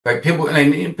Like people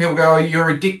go, oh, you're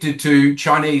addicted to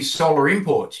Chinese solar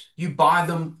imports. You buy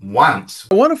them once.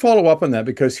 I want to follow up on that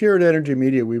because here at Energy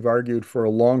Media, we've argued for a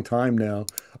long time now.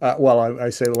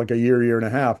 I say like a year and a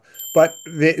half, but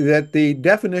that the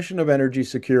definition of energy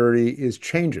security is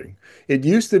changing. It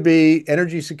used to be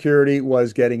energy security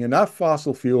was getting enough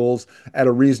fossil fuels at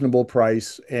a reasonable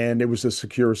price, and it was a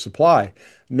secure supply.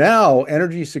 Now,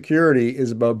 energy security is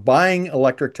about buying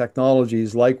electric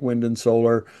technologies like wind and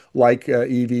solar, like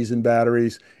EVs and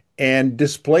batteries, and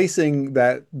displacing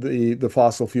the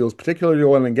fossil fuels, particularly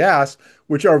oil and gas,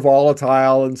 which are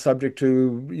volatile and subject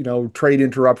to, trade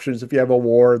interruptions if you have a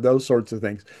war, those sorts of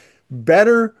things.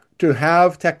 Better to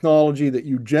have technology that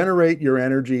you generate your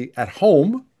energy at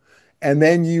home and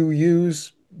then you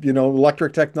use,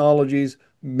 electric technologies,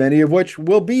 many of which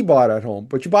will be bought at home,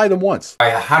 but you buy them once.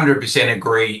 I 100%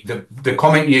 agree. The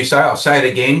comment you say, I'll say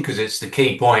it again because it's the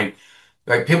key point.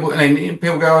 Like people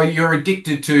go, oh, you're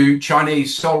addicted to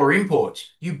Chinese solar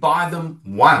imports. You buy them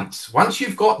once. Once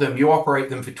you've got them, you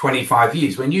operate them for 25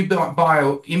 years. When you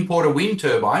import a wind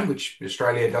turbine, which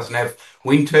Australia doesn't have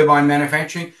wind turbine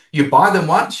manufacturing, you buy them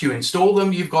once, you install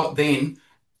them, you've got then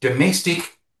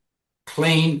domestic,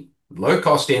 clean, low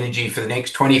cost energy for the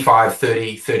next 25,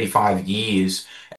 30, 35 years.